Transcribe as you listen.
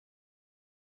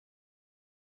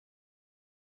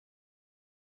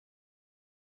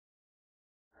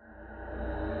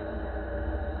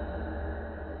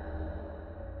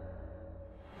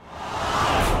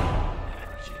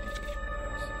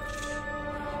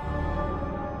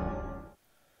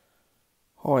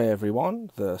Hi everyone,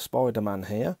 the Spiderman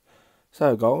here.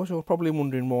 So guys, you're probably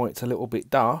wondering why it's a little bit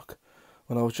dark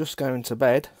when I was just going to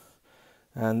bed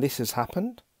and this has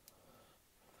happened.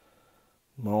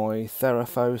 My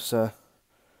Theraphosa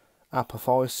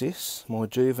Apophysis, my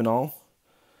juvenile,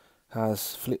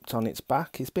 has flipped on its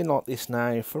back. It's been like this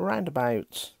now for around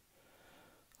about,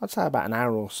 I'd say about an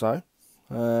hour or so.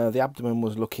 The abdomen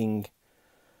was looking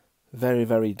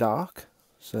very dark,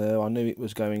 so I knew it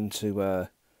was going to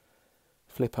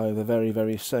flip over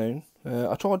very soon.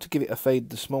 I tried to give it a feed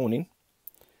this morning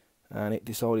and it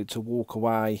decided to walk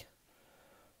away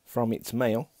from its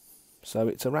meal, so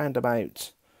it's around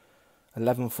about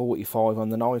 11:45 on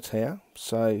the night here,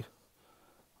 so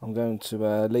I'm going to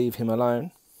leave him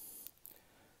alone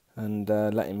and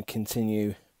let him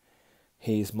continue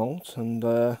his molt, and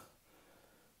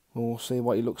we'll see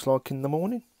what he looks like in the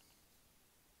morning.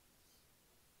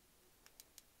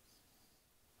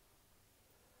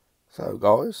 So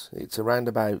guys, it's around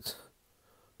about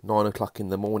 9 o'clock in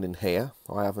the morning here.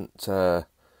 I haven't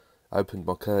opened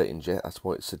my curtains yet, that's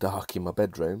why it's so dark in my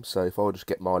bedroom. So if I just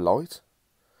get my light,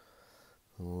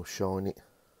 we'll shine it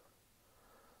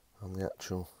on the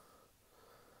actual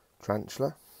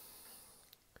tarantula.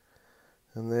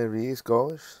 And there he is,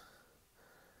 guys.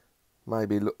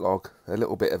 Maybe look like a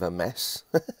little bit of a mess,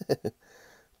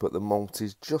 but the molt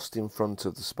is just in front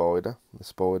of the spider. The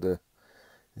spider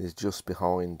is just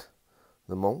behind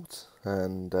the molt,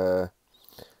 and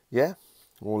yeah,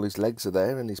 all his legs are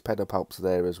there and his pedipalps are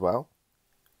there as well.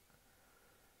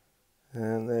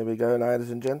 And there we go, ladies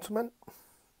and gentlemen.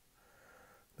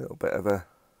 A little bit of a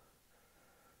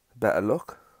better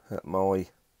look at my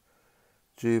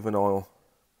juvenile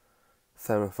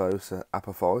Theraphosa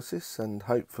Apophysis, and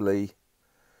hopefully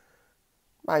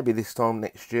maybe this time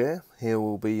next year he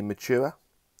will be mature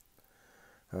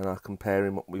and I'll compare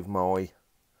him up with my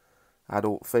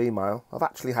adult female. I've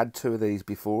actually had two of these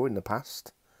before in the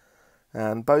past,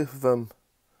 and both of them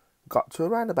got to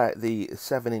around about the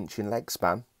 7-inch in leg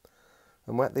span,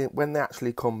 and when they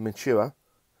actually come mature,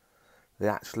 they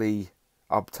actually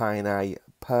obtain a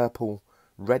purple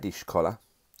reddish colour,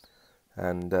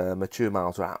 and mature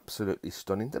males are absolutely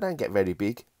stunning. They don't get very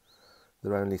big,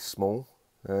 they're only small,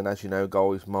 and as you know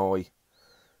guys, my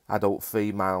adult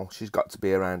female, she's got to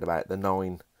be around about the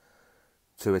 9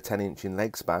 to a 10-inch in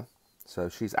leg span, so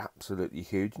she's absolutely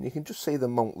huge, and you can just see the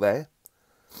molt there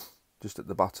just at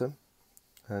the bottom,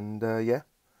 and yeah,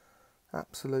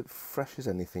 absolute fresh as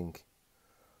anything.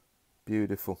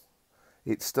 Beautiful.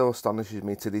 It still astonishes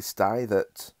me to this day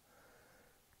that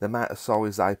the amount of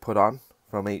size they put on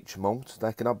from each molt.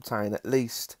 They can obtain at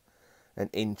least an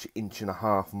inch and a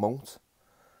half molt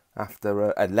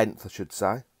after a length, I should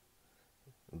say,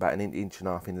 about an inch and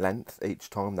a half in length each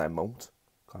time they molt.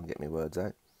 Can't get my words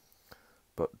out,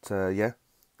 but yeah,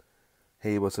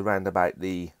 he was around about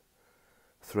the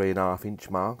 3.5 inch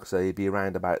mark, so he'd be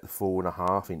around about the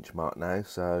 4.5 inch mark now.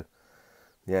 So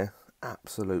yeah,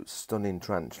 absolute stunning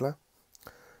tarantula.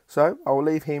 So I'll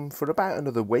leave him for about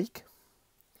another week,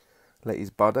 let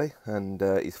his body and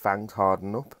his fangs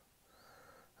harden up,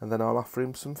 and then I'll offer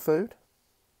him some food.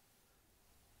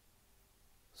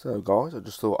 So guys, I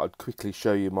just thought I'd quickly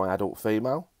show you my adult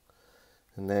female,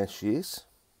 and there she is.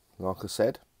 Like I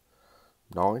said,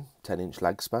 9-10 inch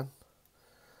leg span,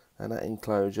 and that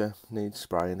enclosure needs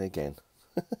spraying again.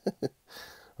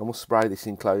 I must spray this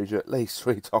enclosure at least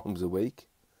 3 times a week.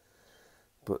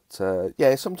 But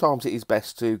yeah, sometimes it is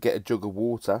best to get a jug of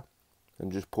water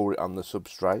and just pour it on the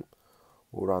substrate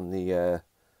or on the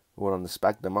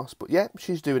sphagnum moss. But yeah,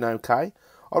 she's doing okay.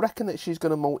 I reckon that she's going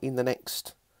to molt in the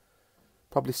next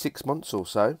probably 6 months or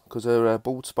so, because her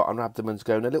bald spot on her abdomen's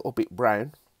going a little bit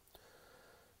brown.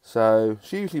 So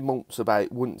she usually molts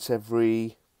about once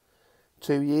every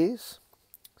 2 years.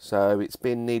 So it's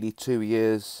been nearly 2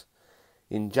 years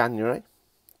in January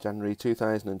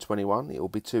 2021. It'll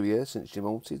be 2 years since she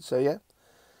molted, so yeah,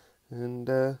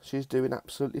 and she's doing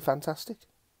absolutely fantastic.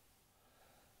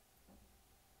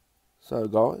 So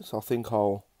guys, I think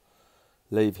I'll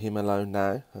leave him alone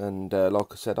now, and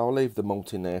like I said, I'll leave the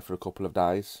molt in there for a couple of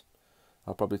days.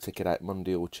 I'll probably take it out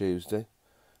Monday or Tuesday,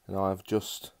 and I've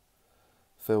just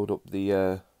filled up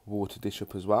the water dish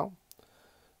up as well.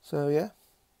 So yeah,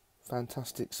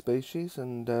 fantastic species,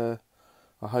 and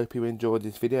I hope you enjoyed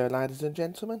this video, ladies and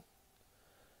gentlemen,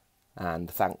 and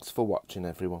thanks for watching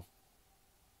everyone.